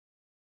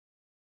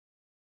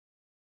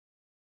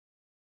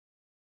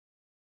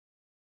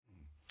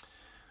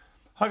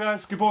Hi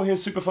guys, Gabor here,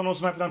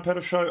 superfunawesomehappytime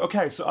pedal show.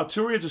 Okay, so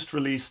Arturia just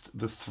released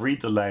the 3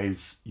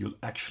 delays you'll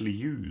actually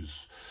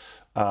use.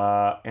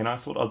 And I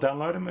thought I'll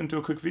download them and do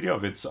a quick video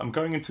of it. So I'm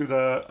going into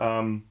the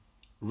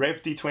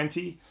Rev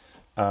D20,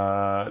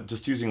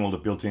 just using all the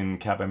built-in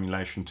cab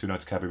emulation, 2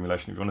 notes cab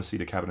emulation. If you want to see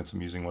the cabinets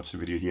I'm using, watch the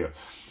video here.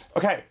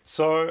 Okay,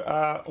 so,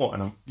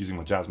 and I'm using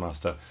my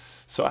Jazzmaster.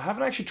 So I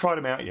haven't actually tried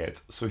them out yet.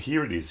 So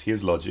here it is,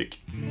 here's Logic.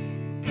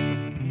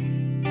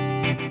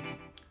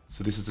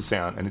 So this is the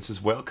sound, and it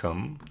says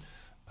welcome.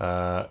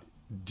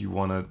 Do you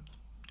want to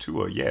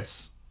tour?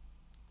 Yes.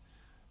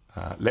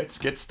 Let's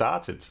get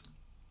started.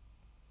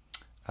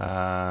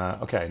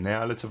 Okay,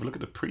 now let's have a look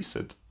at the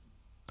preset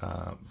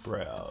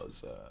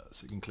browser.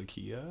 So you can click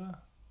here.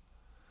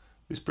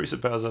 This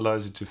preset browser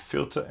allows you to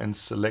filter and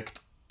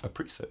select a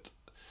preset.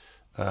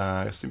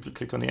 Simply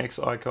click on the X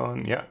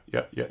icon. Yeah.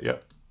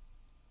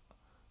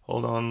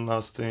 Hold on,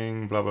 last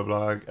thing, blah, blah,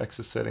 blah.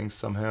 Access settings,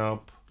 some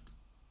help.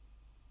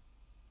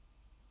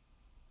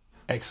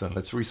 Excellent.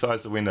 Let's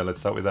resize the window.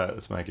 Let's start with that.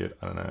 Let's make it,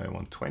 I don't know,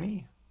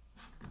 120.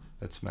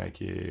 Let's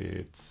make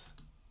it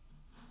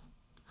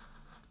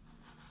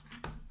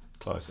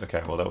close.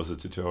 Okay, well, that was a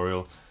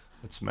tutorial.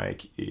 Let's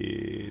make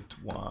it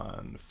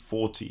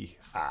 140.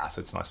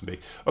 So it's nice and big.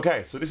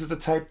 Okay, so this is the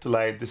tape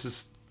delay. This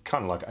is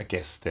kind of like, I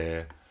guess,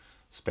 their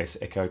Space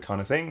Echo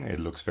kind of thing. It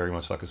looks very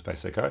much like a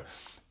Space Echo.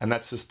 And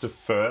that's just the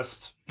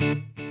first.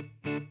 Ooh.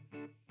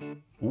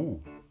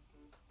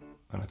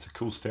 And that's a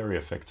cool stereo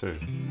effect too.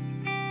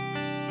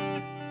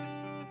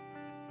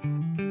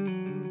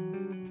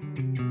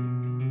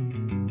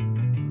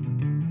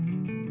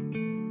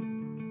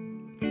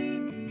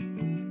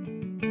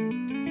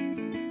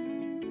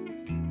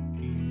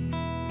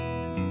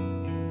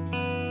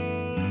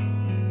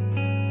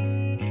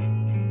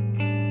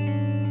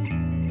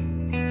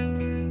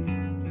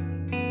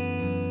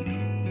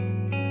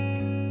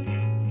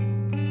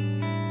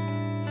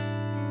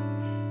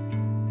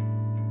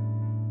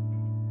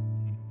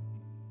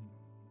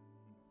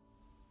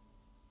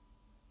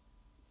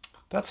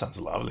 That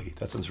sounds lovely.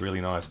 That sounds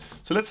really nice.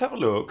 So let's have a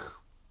look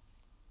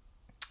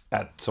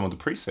at some of the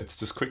presets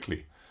just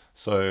quickly.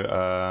 So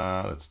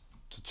let's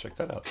check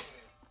that out.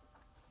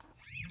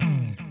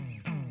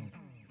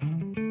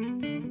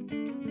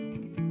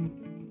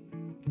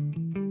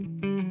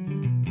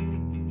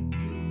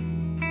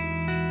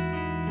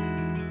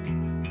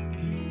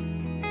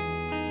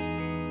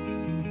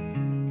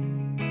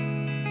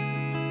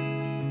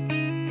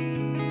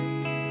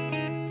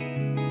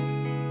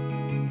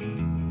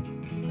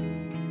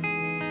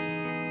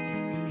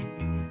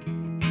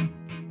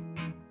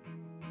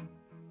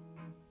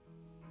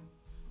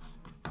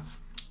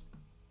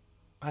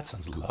 That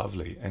sounds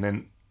lovely. And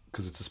then,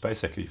 because it's a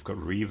Space Echo, you've got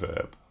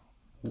reverb.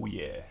 Oh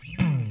yeah.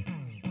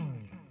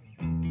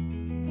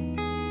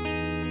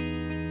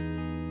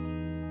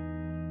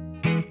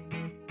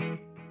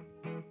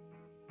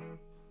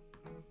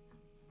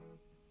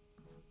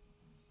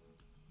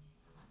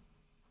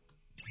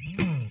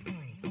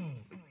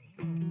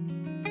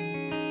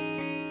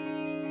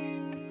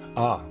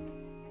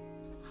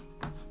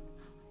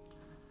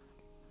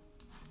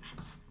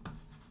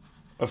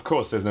 Of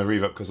course, there's no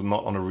reverb because I'm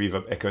not on a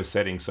reverb echo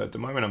setting. So at the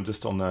moment, I'm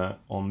just on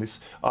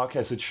this.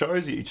 Okay, so it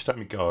shows you each time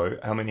you go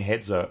how many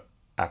heads are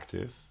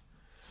active.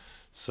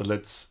 So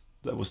that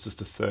was just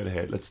the 3rd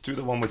head. Let's do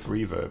the one with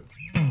reverb.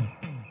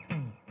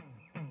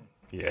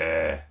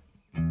 Yeah.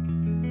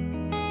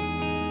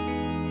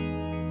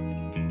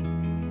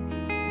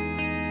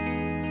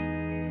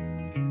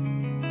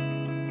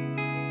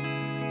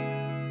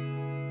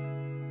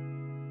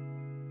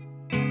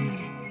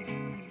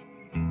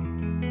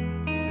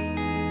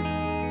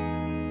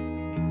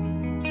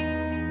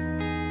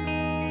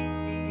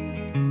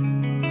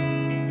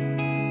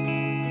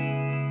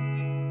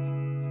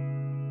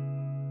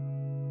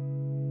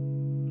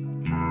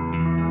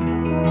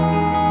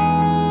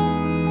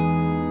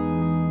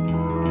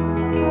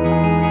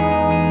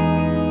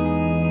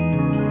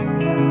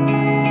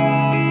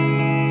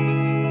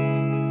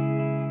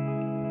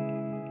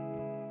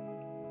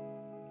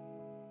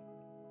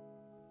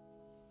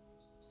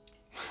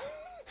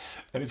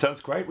 And it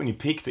sounds great when you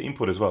peak the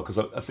input as well, because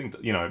I think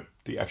that, you know,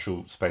 the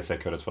actual Space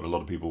Echo, that's what a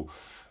lot of people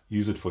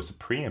use it for, is a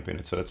preamp in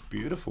it, so that's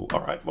beautiful.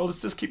 All right, well,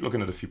 let's just keep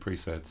looking at a few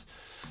presets.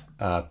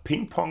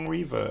 Ping Pong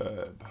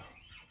Reverb.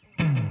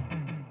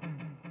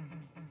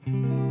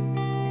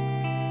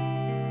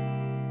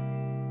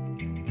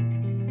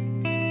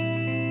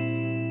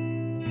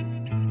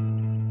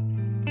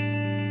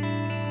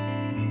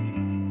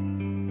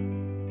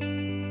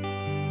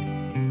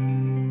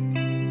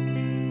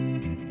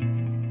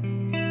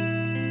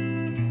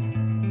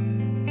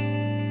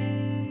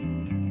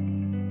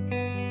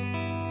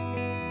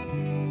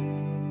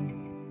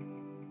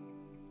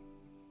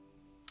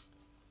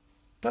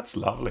 That's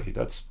lovely.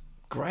 That's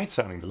great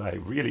sounding delay.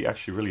 Really,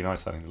 actually really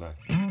nice sounding delay.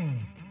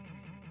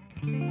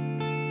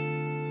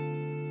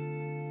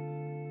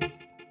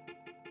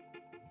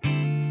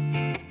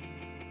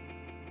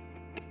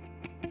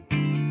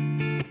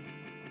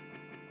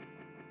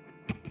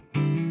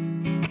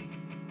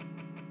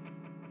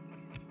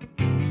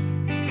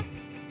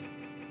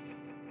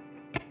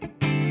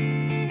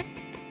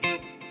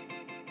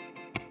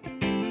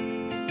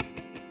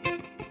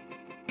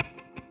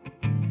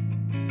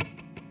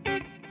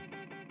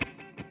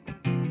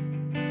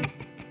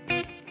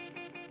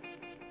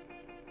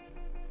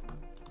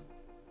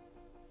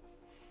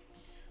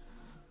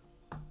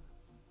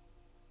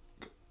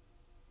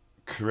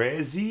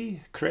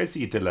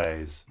 crazy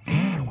delays.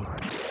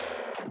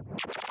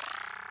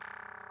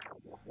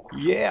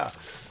 Yeah.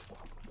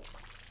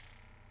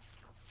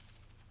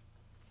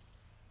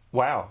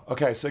 Wow.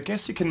 Okay, so I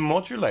guess you can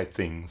modulate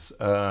things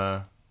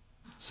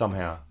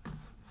somehow.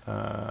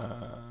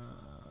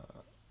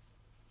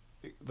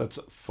 That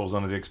falls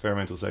under the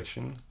experimental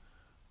section.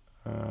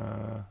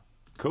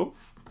 Cool.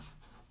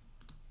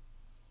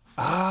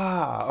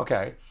 Ah,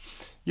 okay.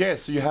 Yeah,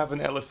 so you have an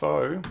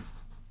LFO.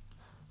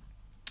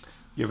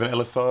 You have an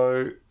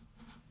LFO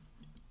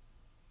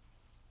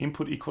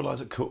input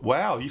equalizer. Cool.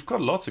 Wow, you've got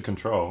lots of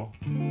control.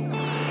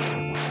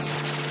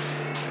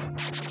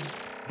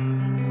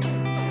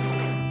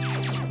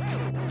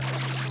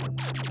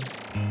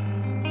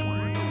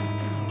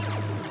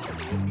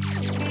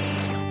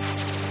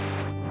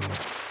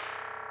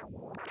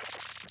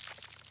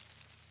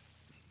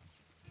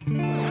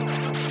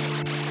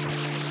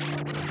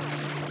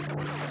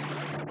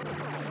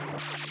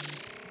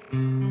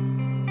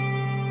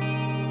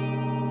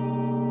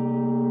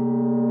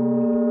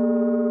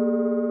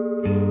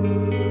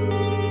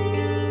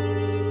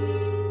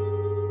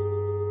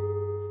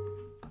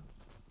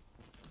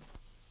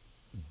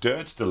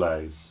 Dirt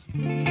delays.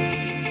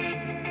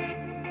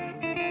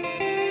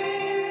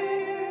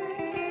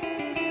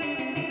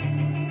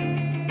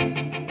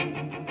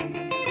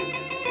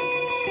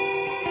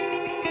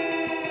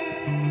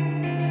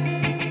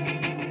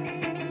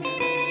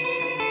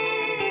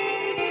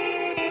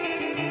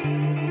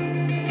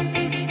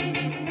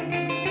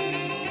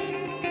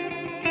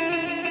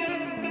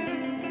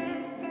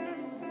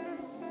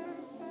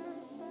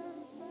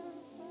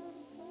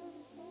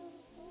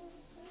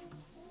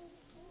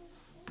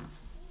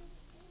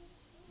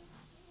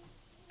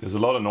 There's a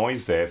lot of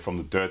noise there from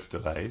the dirt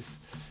delays.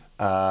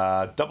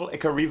 Double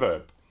echo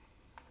reverb.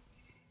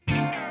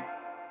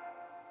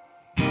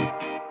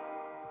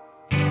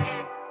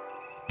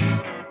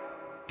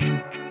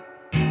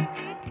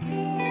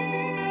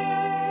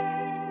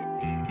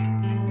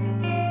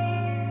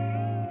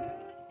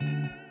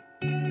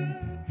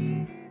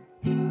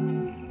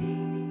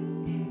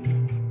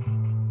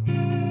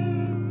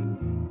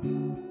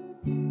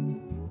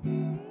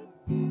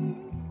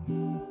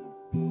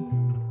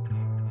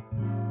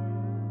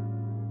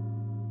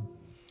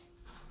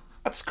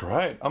 That's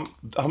great.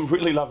 I'm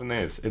really loving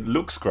this. It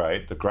looks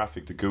great. The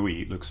graphic, the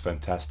GUI looks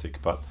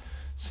fantastic, but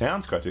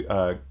sounds great too.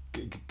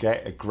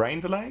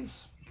 Grain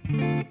delays.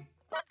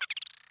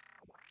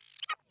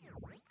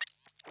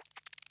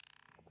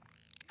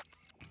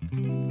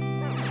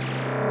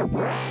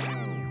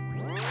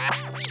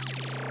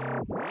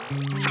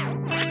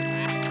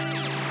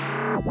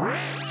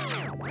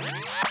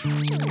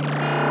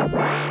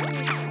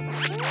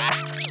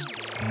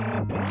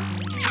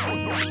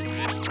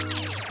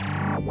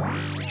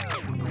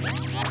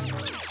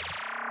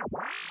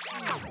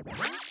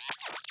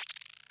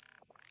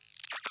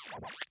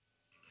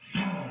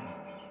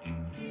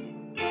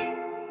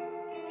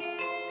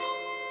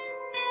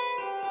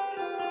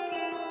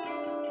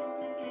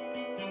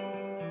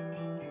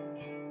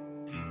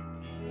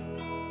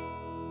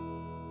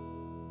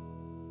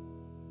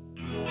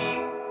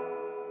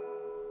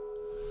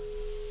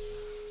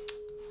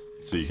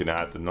 So you can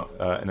add the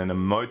and then a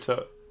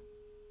motor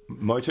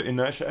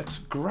inertia. It's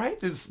great.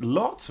 There's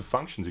lots of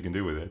functions you can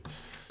do with it.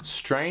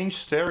 Strange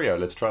stereo.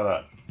 Let's try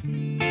that.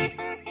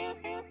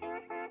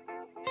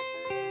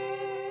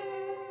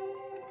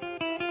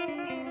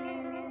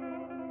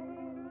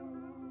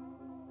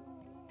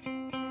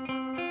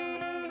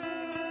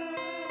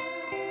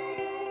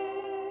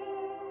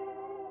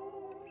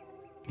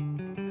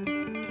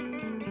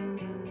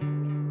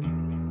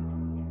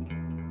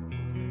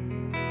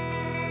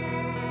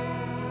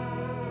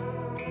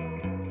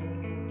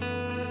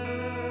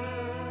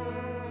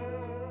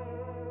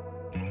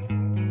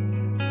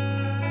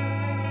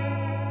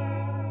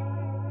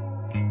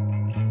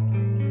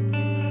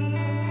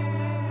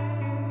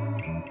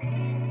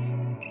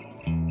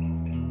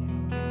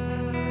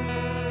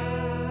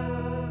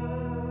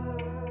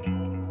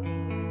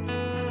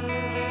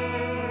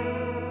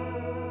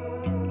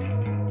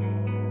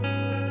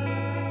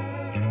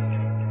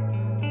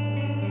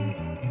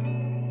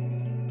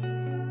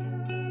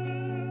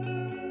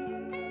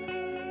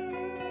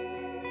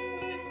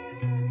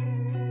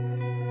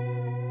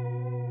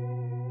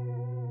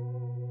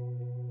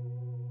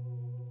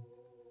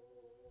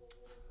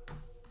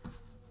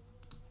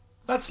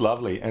 That's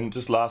lovely. And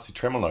just lastly,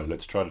 tremolo.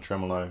 Let's try the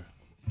tremolo.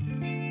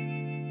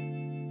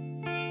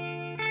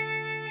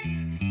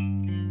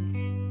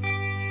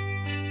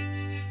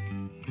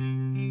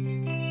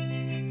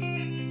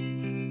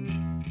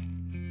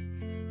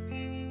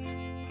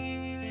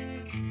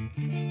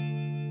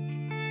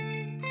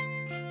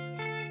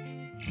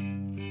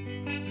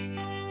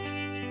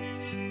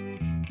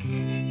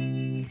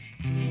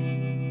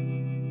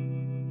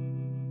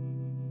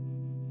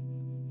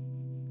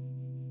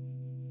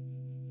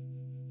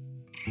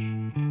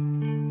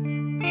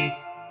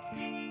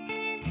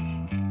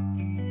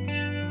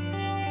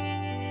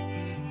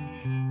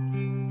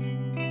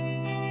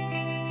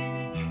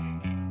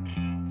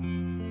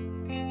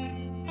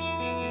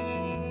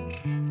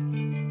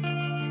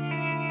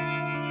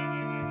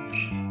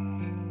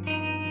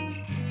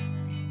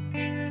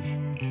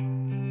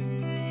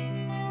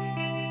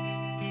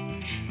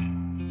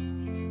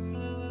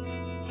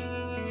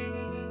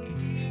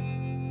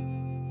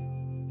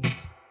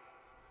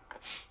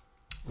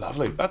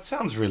 Lovely. That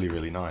sounds really,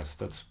 really nice.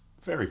 That's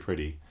very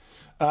pretty.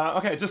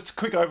 Okay, just a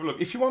quick overlook.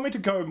 If you want me to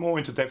go more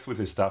into depth with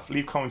this stuff,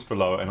 leave comments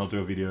below and I'll do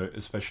a video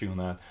especially on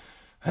that.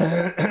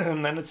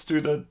 And then let's do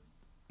the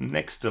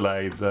next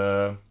delay.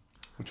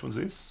 Which one's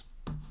this?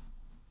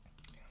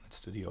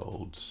 Let's do the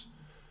old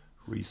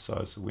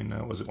resize the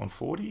window. Was it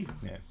 140?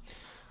 Yeah.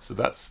 So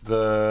that's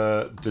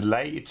the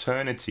Delay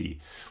Eternity,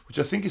 which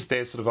I think is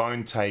their sort of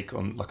own take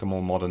on like a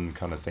more modern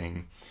kind of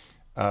thing.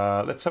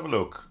 Let's have a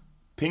look.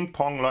 Ping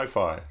Pong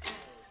Lo-Fi.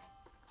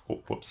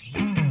 Oh, whoops.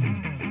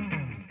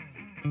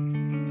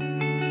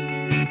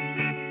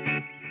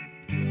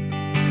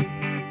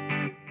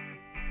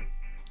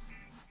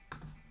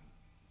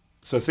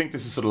 So I think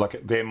this is sort of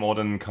like their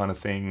modern kind of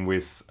thing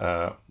with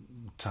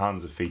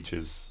tons of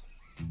features.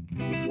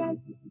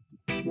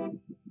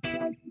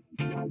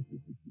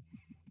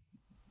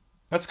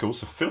 That's cool.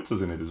 So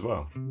filters in it as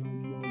well.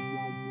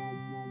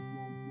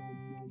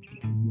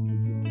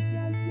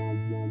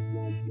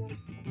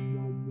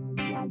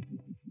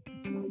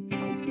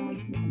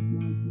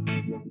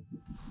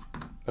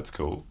 That's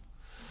cool.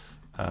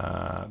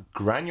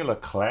 Granular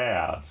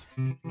cloud.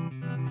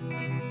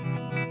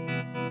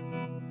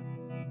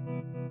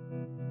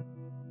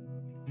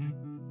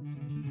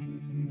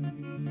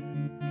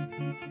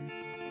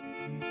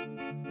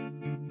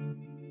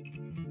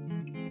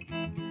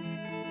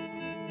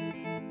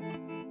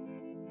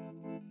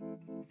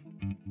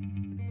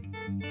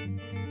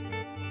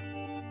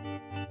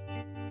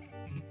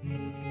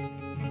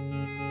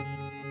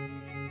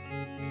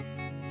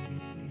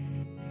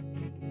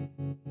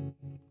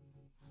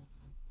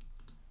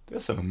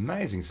 There's some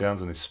amazing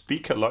sounds on this.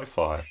 Speaker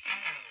Lo-Fi.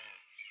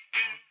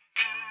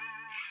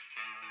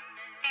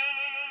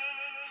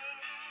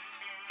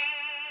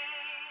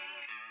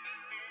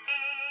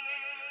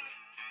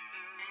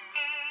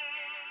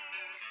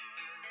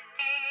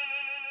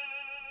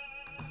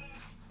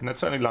 And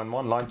that's only line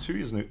 1. Line 2,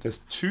 isn't it? There's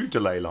 2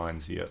 delay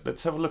lines here.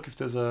 Let's have a look if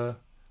there's a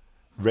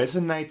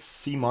resonate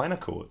C minor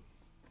chord.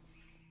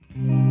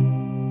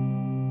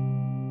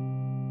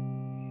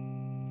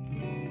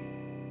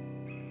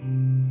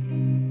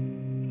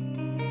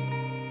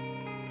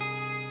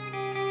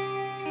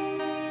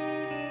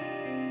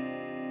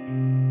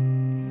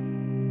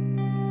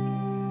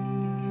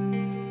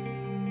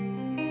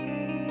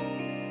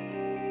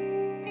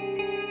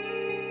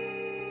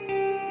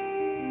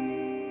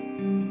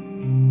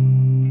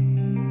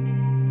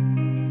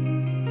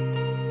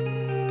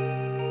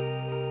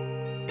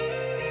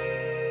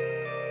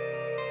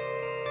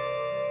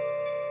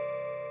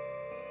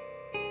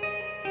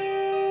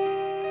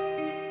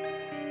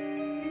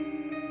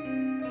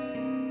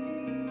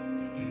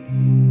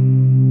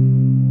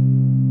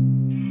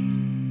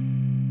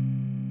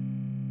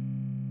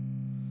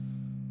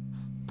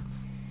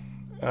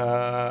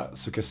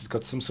 So I guess it's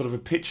got some sort of a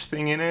pitch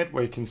thing in it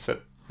where you can set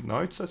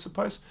notes, I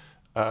suppose.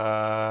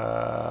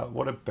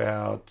 What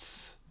about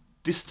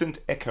distant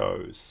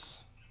echoes?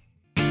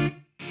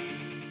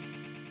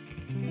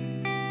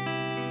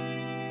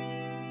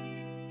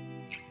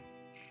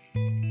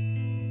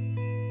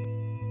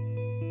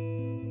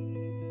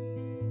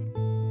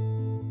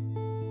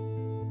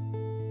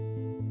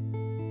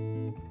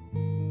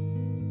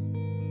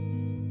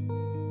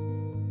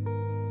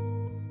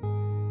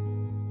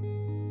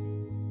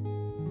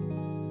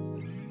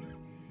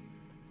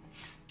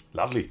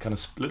 Lovely, kind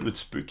of a little bit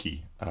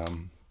spooky.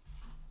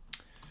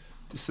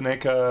 Distant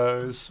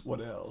echoes, what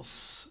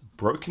else?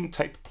 Broken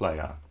tape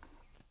player.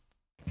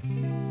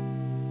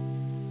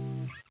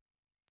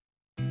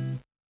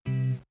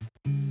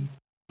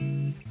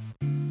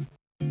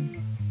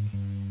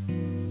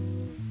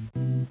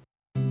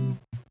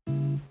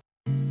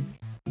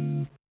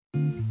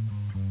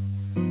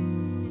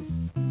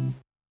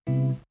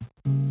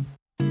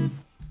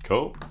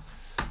 Cool.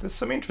 There's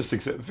some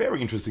interesting,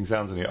 very interesting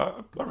sounds in here.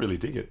 I really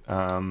dig it.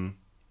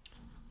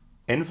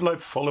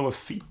 Envelope follower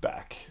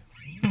feedback.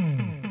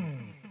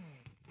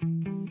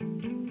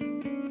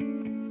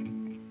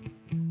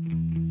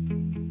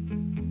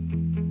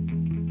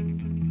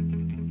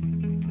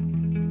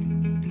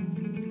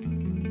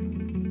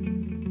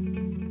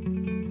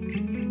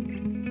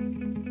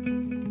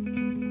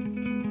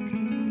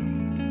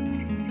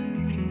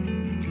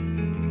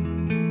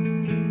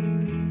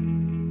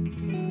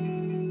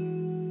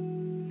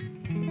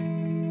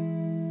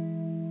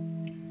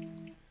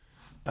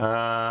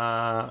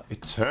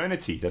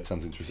 Eternity, that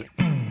sounds interesting.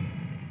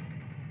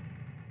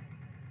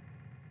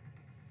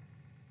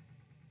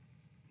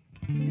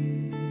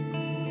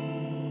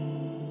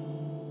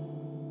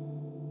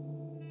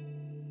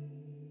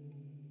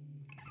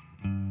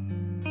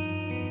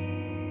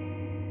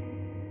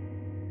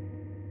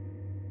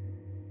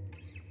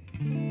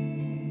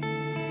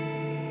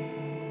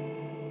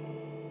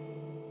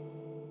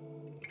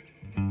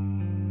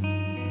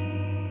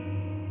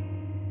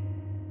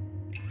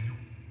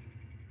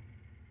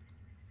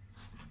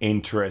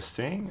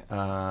 Interesting.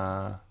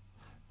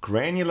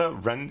 Granular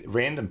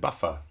random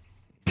buffer.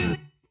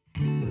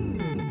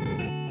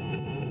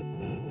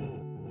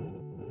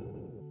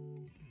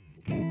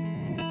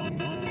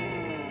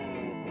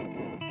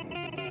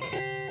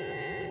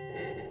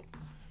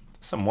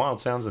 Some wild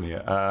sounds in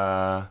here.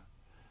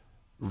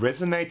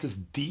 Resonator's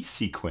D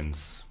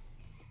sequence.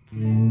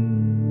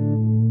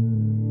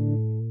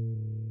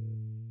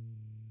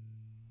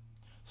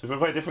 So if I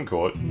play a different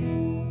chord.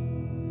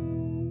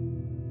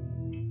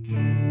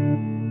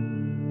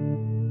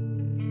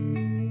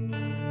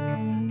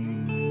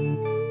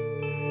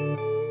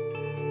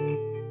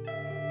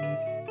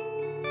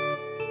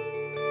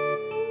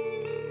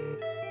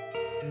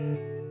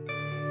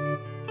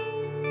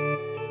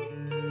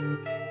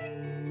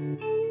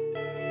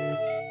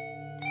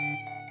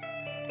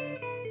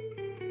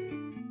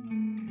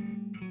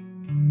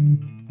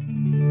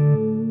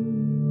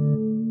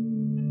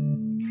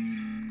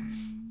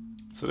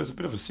 So there's a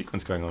bit of a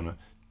sequence going on.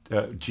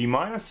 G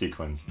minor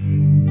sequence.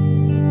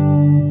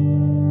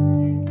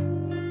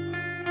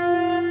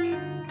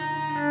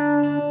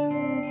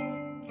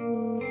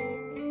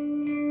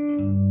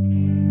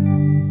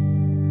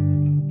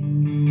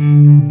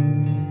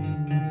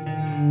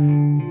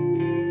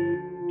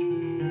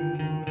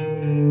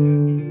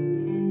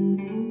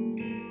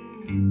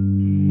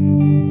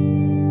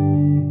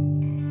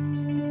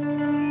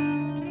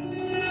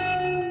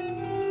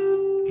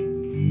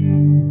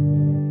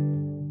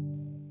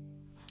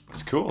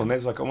 Cool, and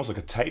there's like almost like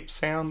a tape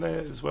sound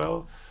there as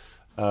well.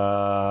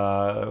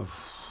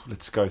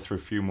 Let's go through a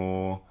few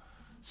more.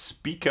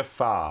 Speaker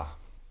fa.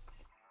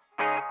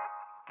 I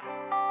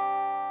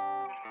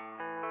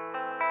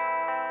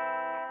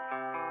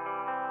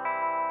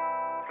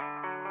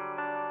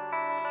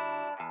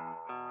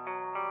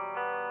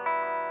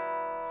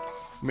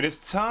mean, there's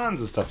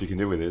tons of stuff you can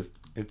do with it.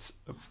 It's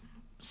a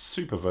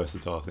super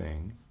versatile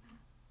thing.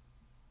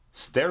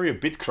 Stereo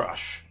bit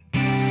crush.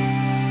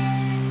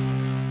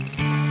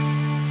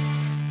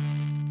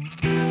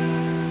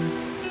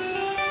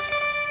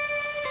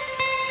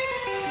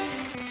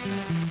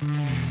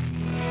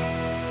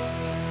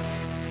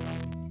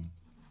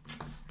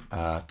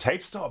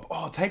 Tape stop.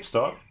 Oh, tape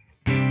stop.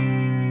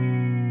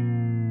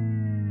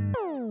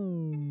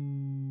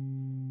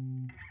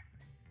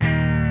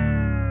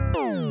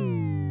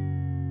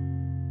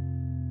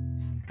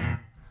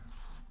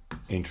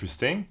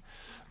 Interesting.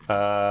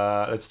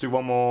 Let's do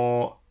one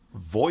more.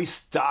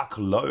 Voice Dark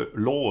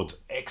Lord.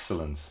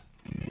 Excellent.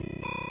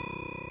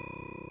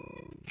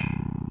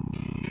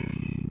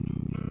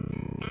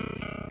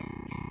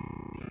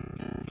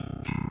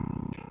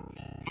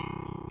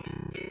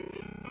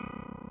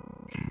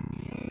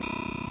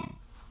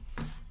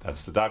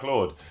 That's the Dark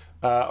Lord.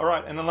 All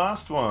right, and the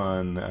last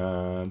one.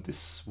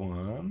 This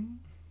one.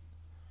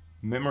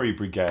 Memory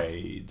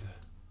Brigade.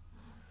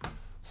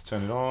 Let's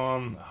turn it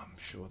on. I'm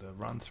sure the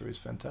run through is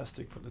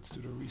fantastic, but let's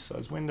do the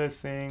resize window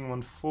thing.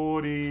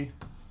 140.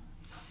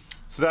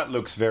 So that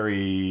looks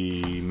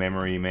very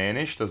Memory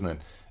Man-ish, doesn't it?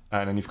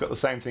 And then you've got the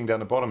same thing down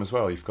the bottom as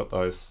well. You've got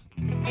those.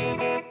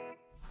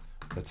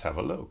 Let's have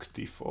a look.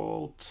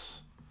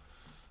 Default.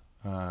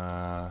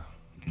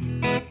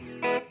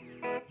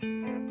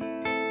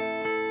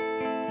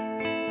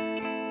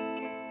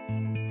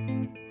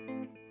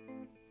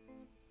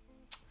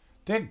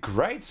 They're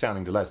great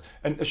sounding delays.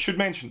 And I should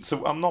mention,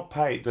 so I'm not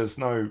paid. There's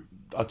no,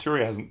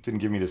 Arturia didn't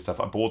give me this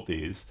stuff. I bought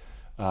these.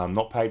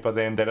 Not paid by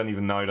them. They don't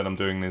even know that I'm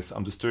doing this.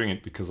 I'm just doing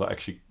it because I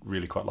actually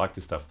really quite like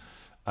this stuff.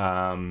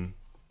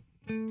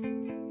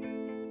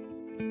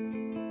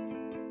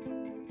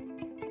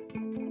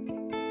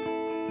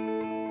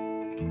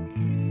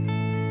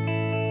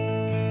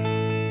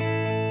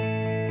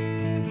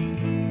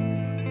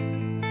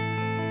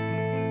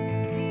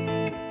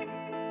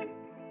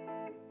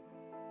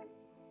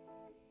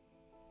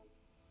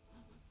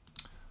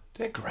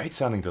 They're great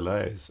sounding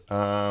delays.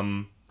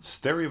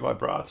 Stereo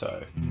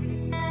vibrato.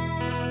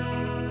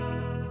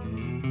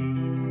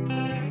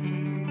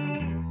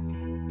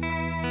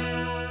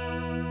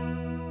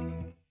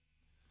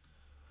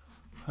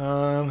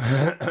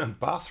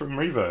 Bathroom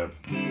reverb.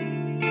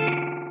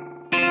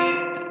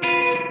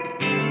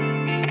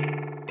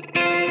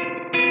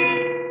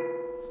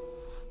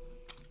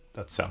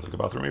 That sounds like a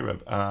bathroom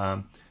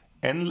reverb.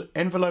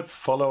 Envelope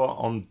follower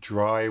on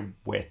dry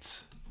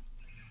wet.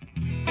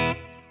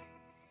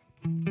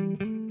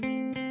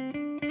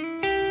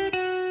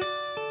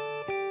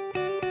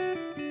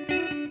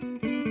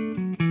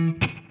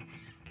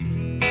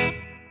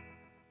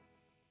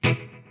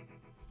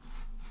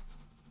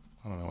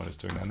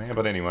 Doing down there,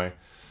 but anyway,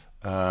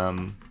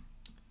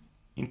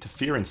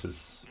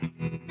 interferences.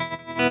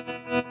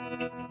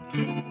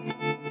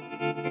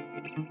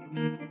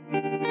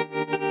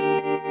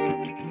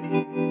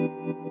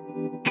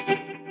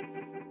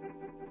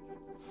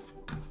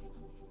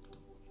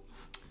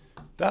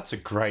 That's a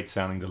great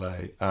sounding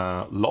delay.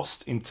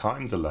 Lost in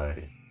time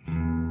delay.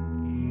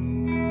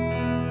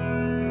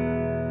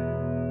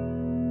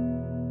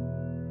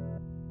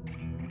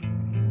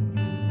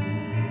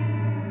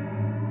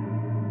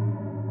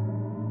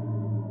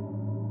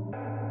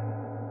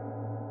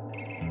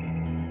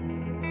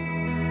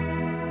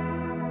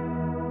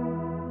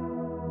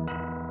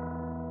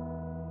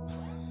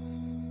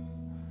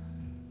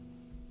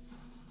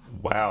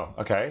 Wow,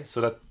 okay, so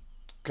that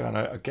kind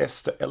of, I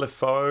guess the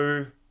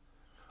LFO,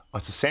 Oh,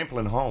 it's a sample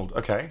and hold.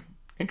 Okay,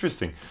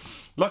 interesting.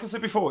 Like I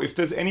said before, if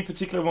there's any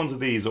particular ones of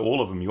these or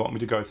all of them you want me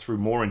to go through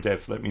more in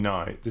depth, let me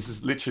know. This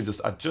is literally just,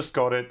 I just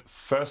got it.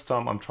 First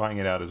time I'm trying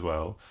it out as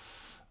well.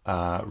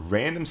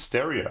 Random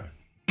stereo.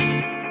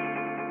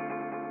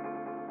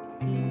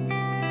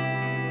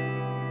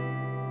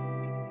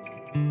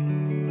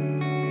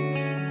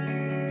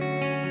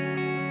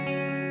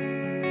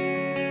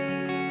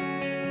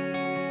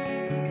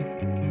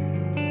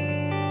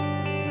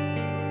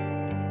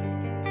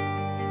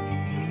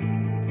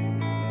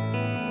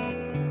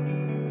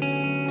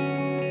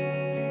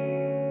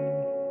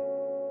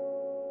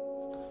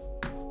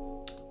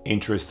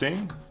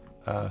 Interesting.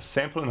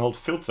 Sample and hold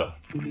filter.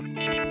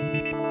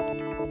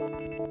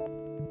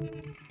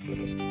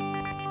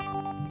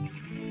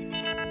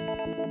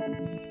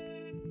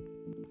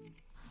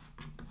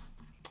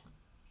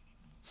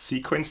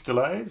 Sequence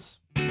delays.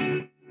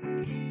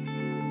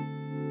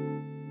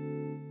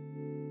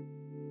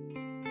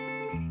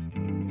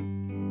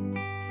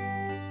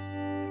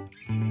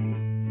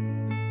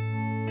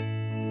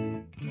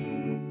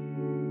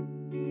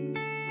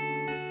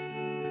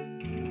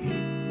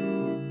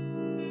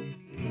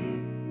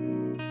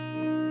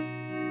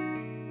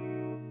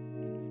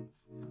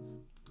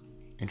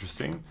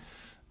 Interesting.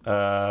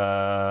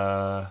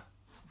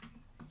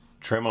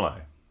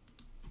 Tremolo.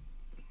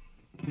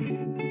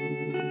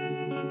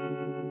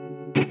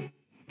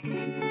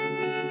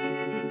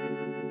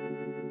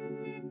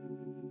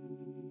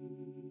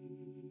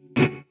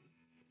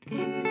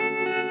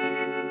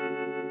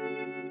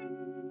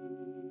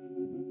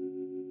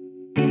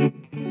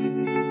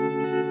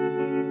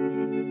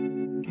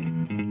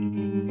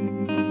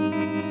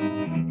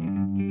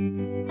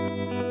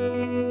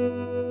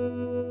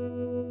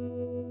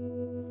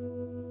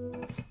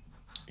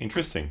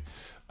 Interesting.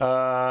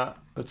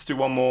 Let's do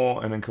one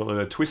more and then call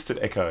it a Twisted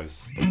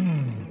Echoes.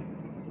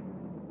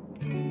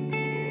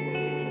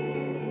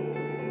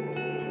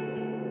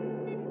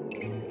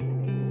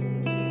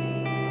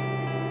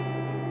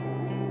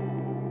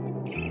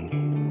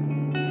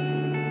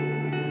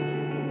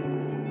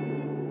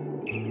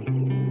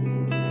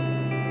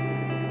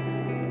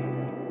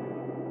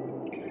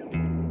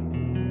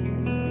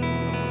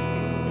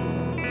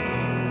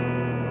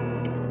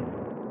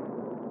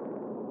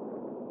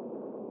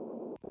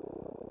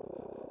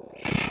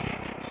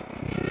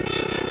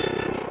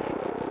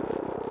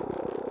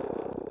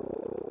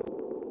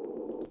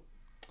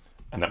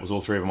 And that was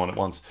all three of them on at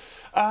once.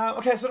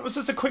 Okay, so it was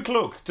just a quick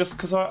look, just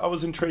because I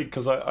was intrigued,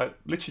 because I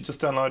literally just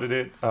downloaded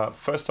it.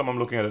 First time I'm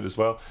looking at it as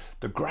well.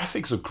 The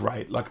graphics are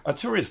great. Like,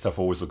 Arturia stuff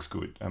always looks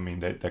good. I mean,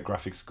 their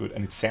graphics are good,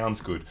 and it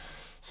sounds good.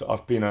 So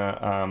I've been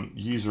a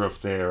user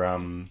of their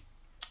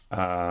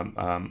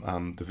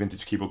the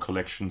Vintage Keyboard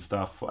Collection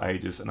stuff for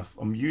ages, and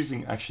I'm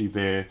using actually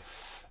their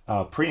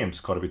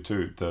preamps quite a bit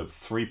too. The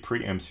 3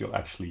 preamps you'll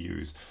actually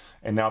use.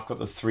 And now I've got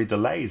the 3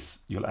 delays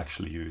you'll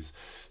actually use.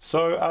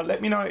 So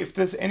let me know if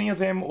there's any of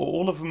them or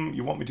all of them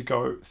you want me to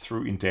go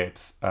through in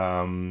depth.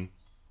 Happy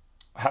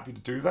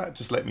to do that.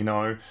 Just let me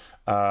know.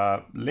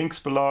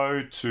 Links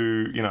below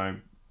to, you know,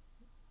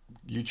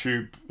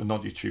 YouTube,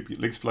 not YouTube,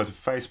 links below to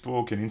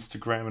Facebook and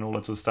Instagram and all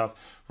that sort of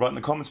stuff. Write in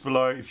the comments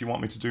below if you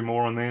want me to do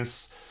more on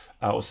this.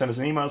 Or send us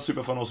an email,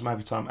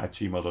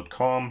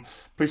 superfunawesomehappytime@gmail.com.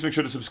 Please make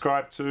sure to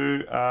subscribe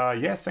to.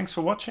 Yeah, thanks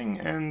for watching,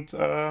 and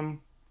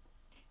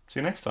see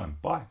you next time.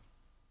 Bye.